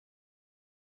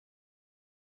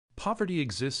Poverty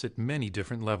exists at many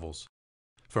different levels,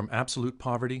 from absolute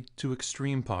poverty to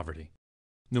extreme poverty.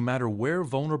 No matter where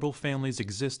vulnerable families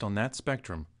exist on that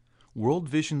spectrum, World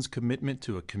Vision's commitment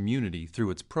to a community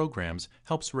through its programs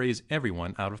helps raise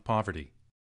everyone out of poverty.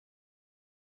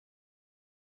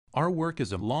 Our work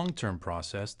is a long-term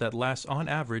process that lasts on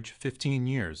average 15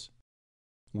 years.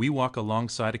 We walk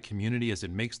alongside a community as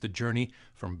it makes the journey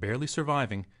from barely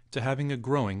surviving to having a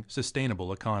growing,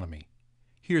 sustainable economy.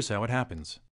 Here's how it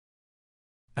happens.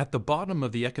 At the bottom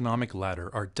of the economic ladder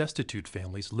are destitute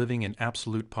families living in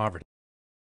absolute poverty.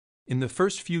 In the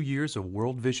first few years of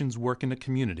World Vision's work in a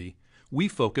community, we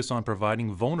focus on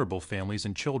providing vulnerable families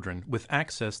and children with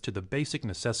access to the basic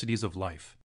necessities of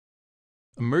life.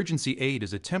 Emergency aid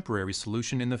is a temporary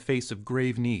solution in the face of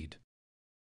grave need.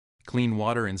 Clean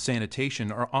water and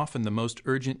sanitation are often the most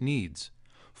urgent needs,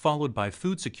 followed by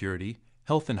food security,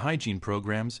 health and hygiene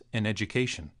programs, and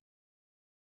education.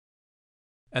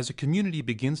 As a community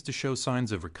begins to show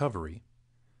signs of recovery,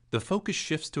 the focus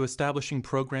shifts to establishing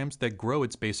programs that grow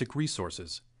its basic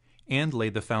resources and lay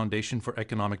the foundation for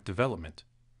economic development.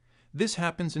 This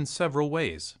happens in several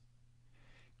ways.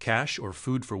 Cash or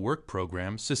food for work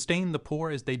programs sustain the poor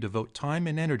as they devote time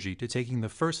and energy to taking the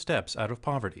first steps out of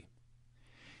poverty.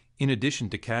 In addition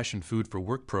to cash and food for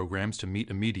work programs to meet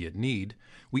immediate need,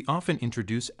 we often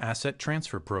introduce asset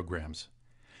transfer programs.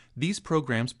 These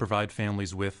programs provide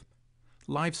families with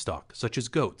livestock, such as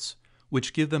goats,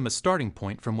 which give them a starting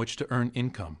point from which to earn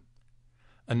income.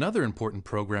 Another important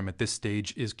program at this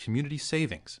stage is community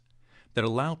savings, that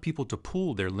allow people to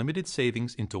pool their limited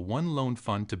savings into one loan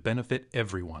fund to benefit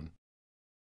everyone.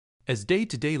 As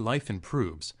day-to-day life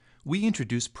improves, we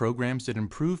introduce programs that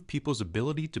improve people's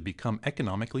ability to become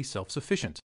economically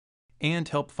self-sufficient and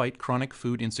help fight chronic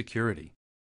food insecurity.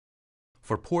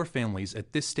 For poor families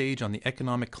at this stage on the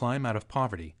economic climb out of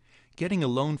poverty, getting a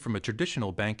loan from a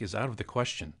traditional bank is out of the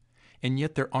question, and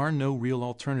yet there are no real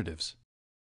alternatives.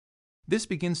 This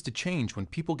begins to change when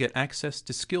people get access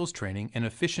to skills training and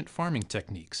efficient farming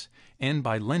techniques, and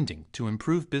by lending to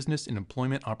improve business and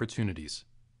employment opportunities.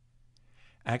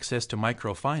 Access to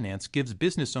microfinance gives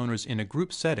business owners in a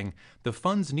group setting the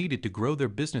funds needed to grow their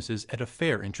businesses at a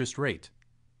fair interest rate.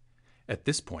 At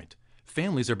this point,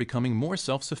 families are becoming more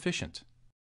self-sufficient.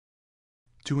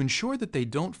 To ensure that they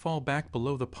don't fall back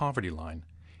below the poverty line,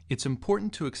 it's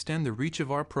important to extend the reach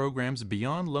of our programs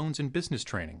beyond loans and business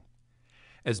training.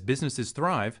 As businesses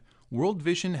thrive, World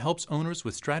Vision helps owners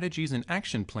with strategies and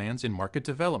action plans in market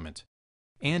development,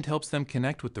 and helps them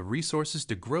connect with the resources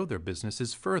to grow their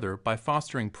businesses further by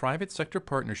fostering private sector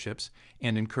partnerships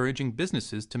and encouraging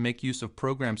businesses to make use of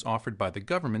programs offered by the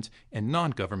government and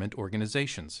non-government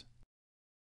organizations.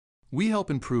 We help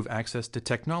improve access to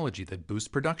technology that boosts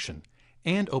production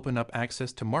and open up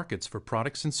access to markets for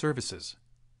products and services.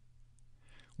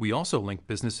 We also link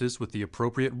businesses with the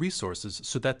appropriate resources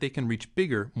so that they can reach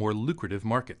bigger, more lucrative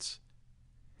markets.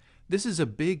 This is a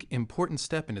big, important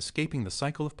step in escaping the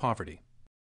cycle of poverty.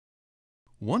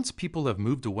 Once people have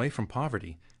moved away from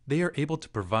poverty, they are able to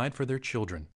provide for their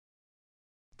children.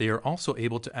 They are also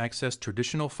able to access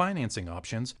traditional financing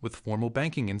options with formal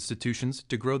banking institutions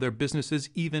to grow their businesses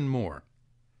even more.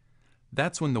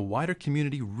 That's when the wider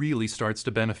community really starts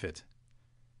to benefit.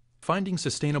 Finding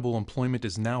sustainable employment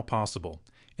is now possible,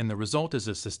 and the result is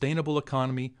a sustainable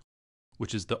economy,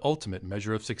 which is the ultimate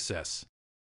measure of success.